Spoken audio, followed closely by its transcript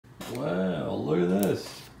Wow, look at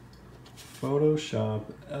this. Photoshop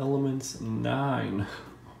Elements 9.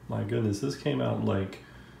 My goodness, this came out in like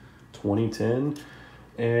 2010,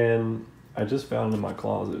 and I just found it in my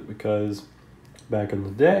closet because back in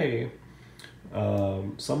the day,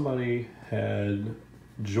 somebody had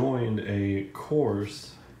joined a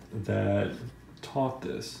course that taught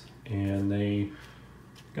this, and they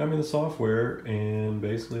got me the software and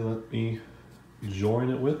basically let me join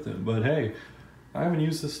it with them. But hey, I haven't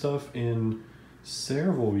used this stuff in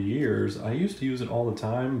several years. I used to use it all the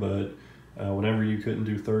time, but whenever you couldn't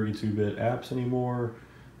do 32-bit apps anymore,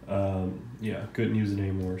 yeah, couldn't use it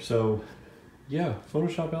anymore. So yeah,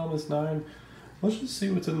 Photoshop Elements 9. Let's just see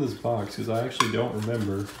what's in this box, because I actually don't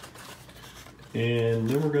remember. And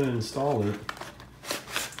then we're going to install it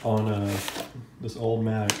on this old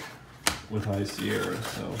Mac with High Sierra.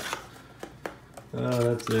 So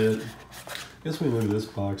that's it. I guess we look at this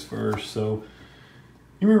box first. So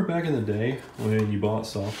you remember back in the day when you bought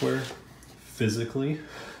software physically?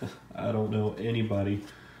 I don't know anybody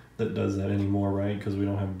that does that anymore, right? Because we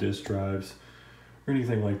don't have disk drives or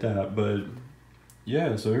anything like that. But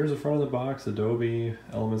yeah, so here's the front of the box, Adobe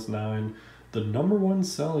Elements 9, the #1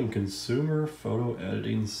 selling consumer photo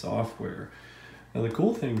editing software. Now the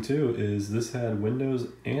cool thing too is this had Windows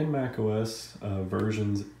and Mac OS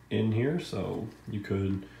versions in here, so you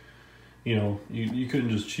could, you know, you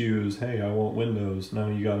couldn't just choose, hey, I want Windows. No,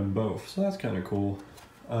 you got them both, so that's kind of cool.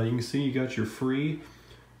 You can see you got your free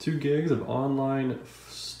 2 gigs of online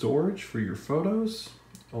storage for your photos,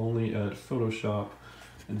 only at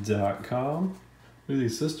Photoshop.com. Look at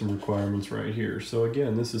these system requirements right here. So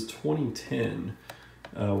again, this is 2010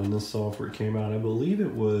 when this software came out. I believe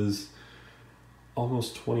it was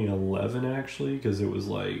almost 2011 actually, because it was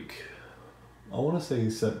like, I want to say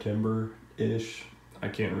September-ish. I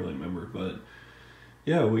can't really remember, but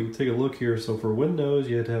yeah, we can take a look here. So for Windows,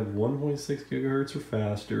 you had to have 1.6 gigahertz or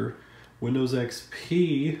faster. Windows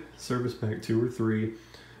XP, Service Pack 2 or 3.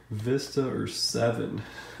 Vista or 7.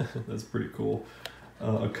 That's pretty cool.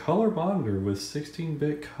 A color monitor with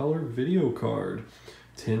 16-bit color video card,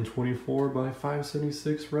 1024 by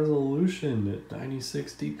 576 resolution at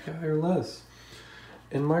 96 DPI or less,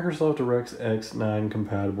 and Microsoft DirectX 9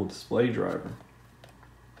 compatible display driver.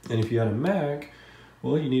 And if you had a Mac,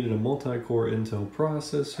 well, you needed a multi-core Intel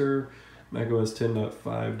processor, macOS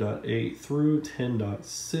 10.5.8 through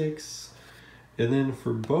 10.6. And then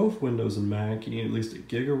for both Windows and Mac, you need at least 1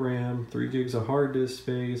 gig of RAM, 3 gigs of hard disk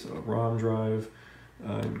space, a ROM drive,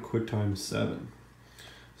 and QuickTime 7.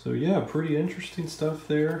 So yeah, pretty interesting stuff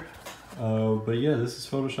there. But yeah, this is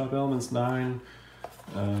Photoshop Elements 9.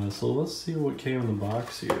 So let's see what came in the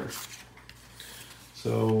box here.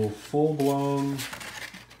 So full-blown,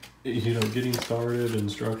 you know, getting started,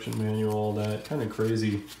 instruction manual, all that. Kind of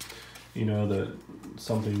crazy, you know, that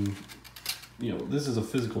something, you know, this is a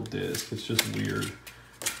physical disc. It's just weird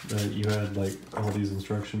that you had like all these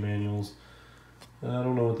instruction manuals. I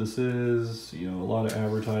don't know what this is. You know, a lot of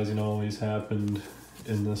advertising always happened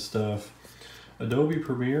in this stuff. Adobe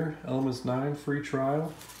Premiere Elements 9 free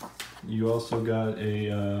trial. You also got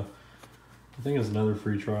a, I think there's another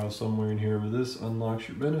free trial somewhere in here, but this unlocks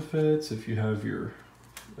your benefits if you have your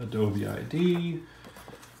Adobe ID.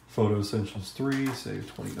 Photo Essentials 3,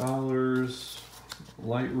 save $20.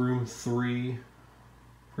 Lightroom 3,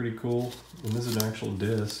 pretty cool. And this is an actual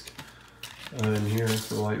disc in here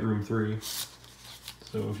for Lightroom 3.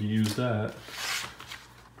 So if you use that,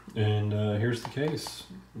 and here's the case.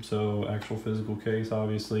 So actual physical case,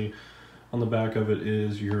 obviously. On the back of it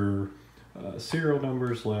is your serial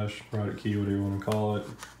number / product key, whatever you want to call it.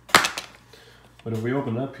 But if we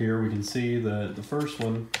open up here, we can see that the first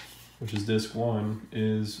one, which is disc 1,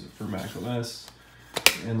 is for Mac OS.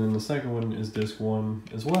 And then the second one is disc 1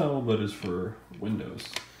 as well, but is for Windows.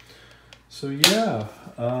 So yeah,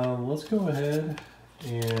 let's go ahead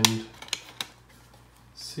and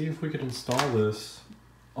see if we can install this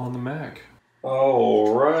on the Mac.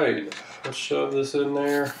 All right, let's shove this in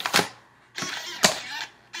there.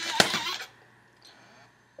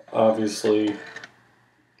 Obviously,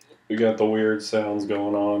 we got the weird sounds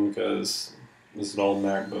going on because this is an old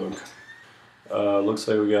MacBook. Looks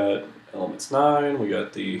like we got Elements 9, we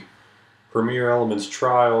got the Premiere Elements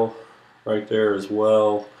trial right there as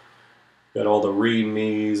well. Got all the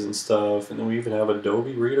readmes and stuff, and then we even have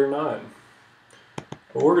Adobe Reader 9.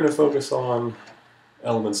 But we're going to focus on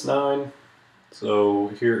Elements 9. So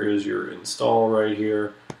here is your install right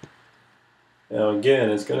here. Now again,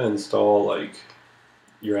 it's going to install like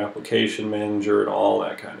your application manager and all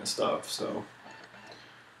that kind of stuff. So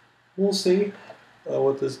we'll see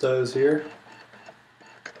what this does here.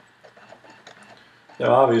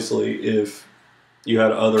 Now obviously if you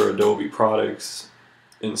had other Adobe products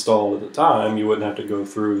installed at the time, you wouldn't have to go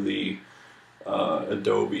through the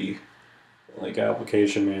Adobe like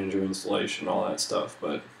application manager installation, all that stuff.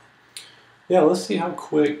 But yeah, let's see how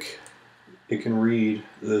quick it can read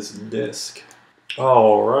this disk.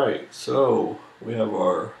 All right, so we have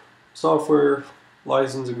our software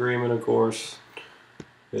license agreement, of course.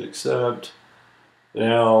 Hit accept.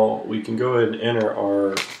 Now we can go ahead and enter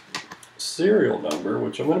our serial number,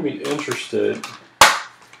 which I'm going to be interested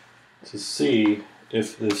to see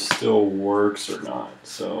if this still works or not.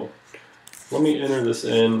 So let me enter this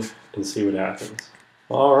in and see what happens.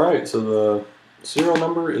 All right, so the serial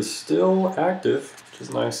number is still active, which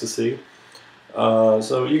is nice to see.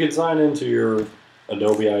 So you can sign into your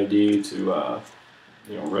Adobe ID to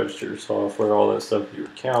register your software, all that stuff, your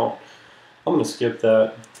account. I'm going to skip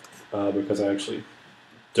that because I actually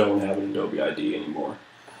don't have an Adobe ID anymore.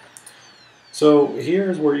 So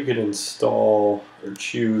here's where you can install or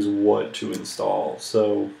choose what to install.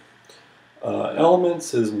 So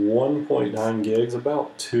Elements is 1.9 gigs,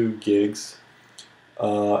 about 2 gigs.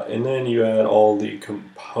 And then you add all the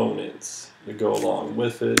components that go along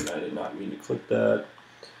with it. I did not mean to click that.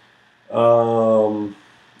 It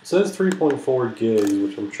says 3.4 gigs,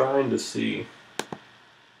 which I'm trying to see.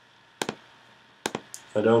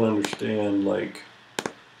 I don't understand like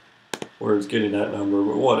where it's getting that number,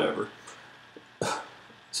 but whatever.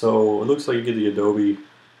 So it looks like you get the Adobe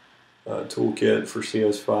toolkit for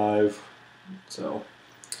CS5. So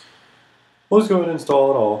let's go ahead and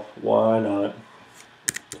install it all. Why not?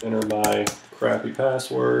 Enter my crappy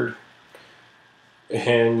password.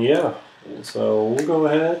 And yeah, so we'll go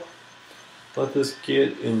ahead, let this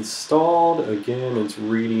get installed. Again, it's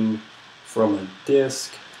reading from a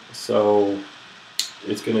disk, so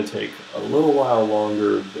it's going to take a little while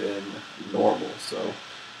longer than normal. So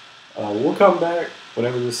we'll come back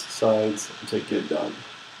whenever this decides to get done.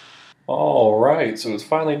 Alright, so it's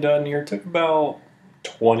finally done here. It took about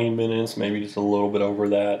 20 minutes, maybe just a little bit over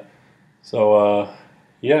that. So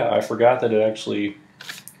yeah, I forgot that it actually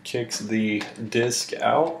kicks the disk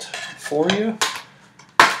out for you.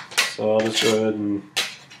 So I'll just go ahead and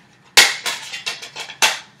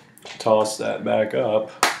toss that back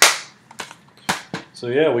up. So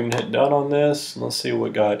yeah, we can hit done on this. Let's see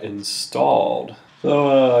what got installed.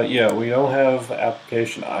 So yeah, we don't have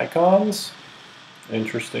application icons.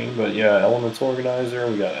 Interesting, but yeah, Elements Organizer,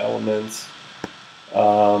 we got Elements.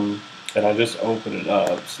 And I just opened it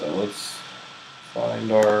up, so let's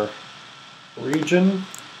find our region.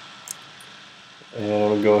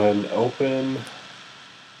 And we'll go ahead and open.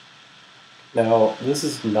 Now, this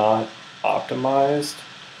is not optimized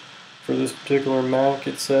for this particular Mac,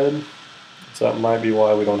 it said. So that might be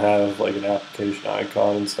why we don't have like an application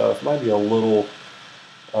icon and stuff. It might be a little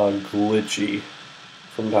glitchy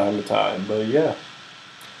from time to time, but yeah.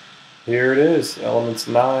 Here it is, Elements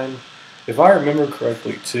 9. If I remember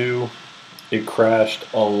correctly too, it crashed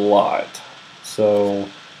a lot. So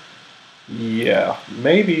yeah,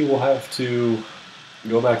 maybe we'll have to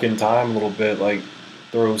go back in time a little bit, like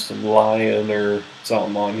throw some Lion or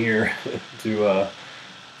something on here to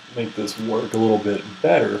make this work a little bit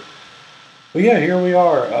better. But yeah, here we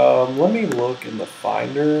are. Let me look in the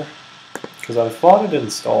Finder, because I thought it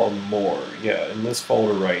installed more. Yeah, in this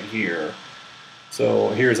folder right here. So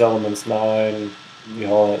here's Elements 9,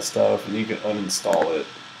 all that stuff, and you can uninstall it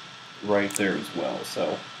right there as well.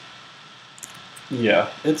 So yeah,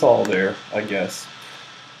 it's all there, I guess.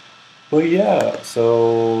 But yeah,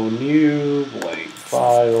 so new blank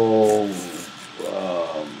file,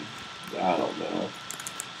 I don't know.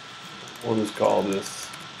 We'll just call this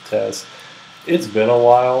test. It's been a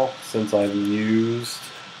while since I've used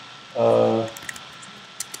Photoshop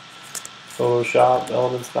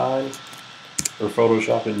Elements 9. Or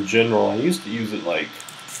Photoshop in general. I used to use it like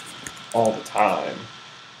all the time,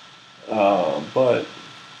 but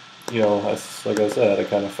like I said, I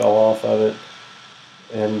kind of fell off of it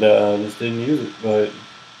and just didn't use it. But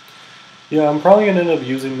yeah, I'm probably gonna end up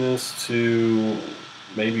using this to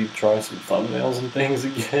maybe try some thumbnails and things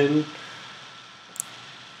again.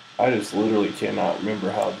 I just literally cannot remember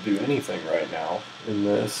how to do anything right now in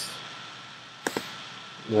this.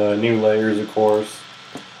 The new layers, of course.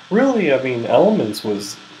 Really, I mean, Elements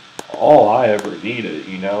was all I ever needed,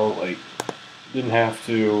 like, didn't have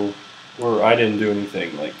to, or I didn't do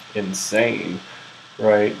anything, like, insane,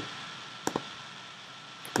 right?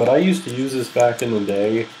 But I used to use this back in the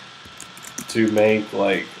day to make,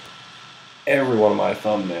 like, every one of my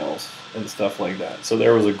thumbnails and stuff like that. So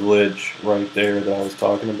there was a glitch right there that I was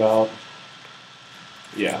talking about.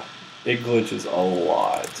 Yeah, it glitches a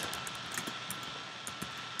lot.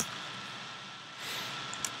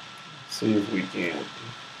 see if we can.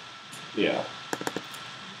 Yeah.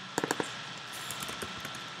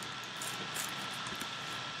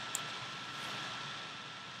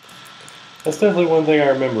 That's definitely one thing I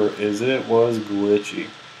remember, is it was glitchy.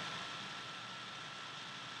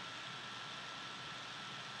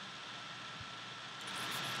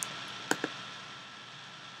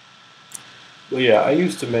 Well, yeah, I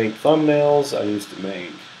used to make thumbnails, I used to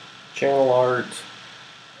make channel art,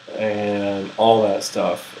 and all that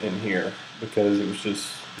stuff in here because it was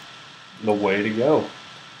just the way to go.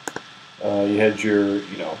 You had your,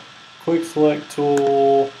 quick select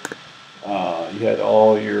tool. You had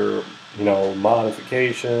all your,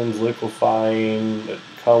 modifications, liquefying,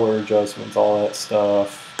 color adjustments, all that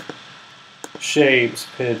stuff. Shapes,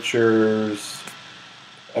 pictures.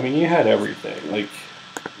 I mean, you had everything. Like,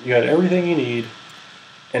 you had everything you need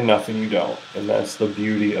and nothing you don't. And that's the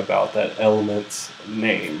beauty about that Elements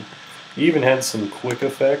name. You even had some quick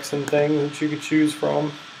effects and things that you could choose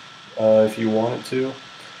from if you wanted to.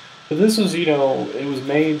 But this was, it was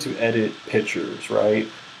made to edit pictures, right?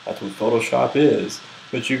 That's what Photoshop is.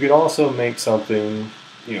 But you could also make something,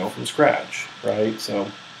 from scratch, right? So,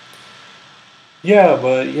 yeah,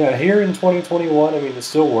 but yeah, here in 2021, I mean, it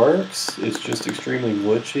still works. It's just extremely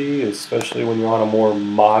glitchy, especially when you're on a more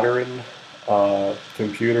modern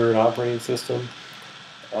computer and operating system.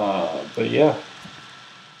 But yeah,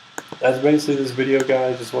 that's basically this video,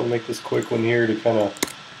 guys. Just want to make this quick one here to kind of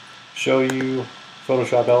show you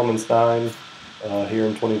Photoshop Elements 9 here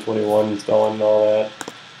in 2021, installing and all that.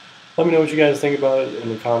 Let me know what you guys think about it in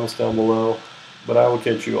the comments down below, but I will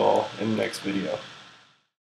catch you all in the next video.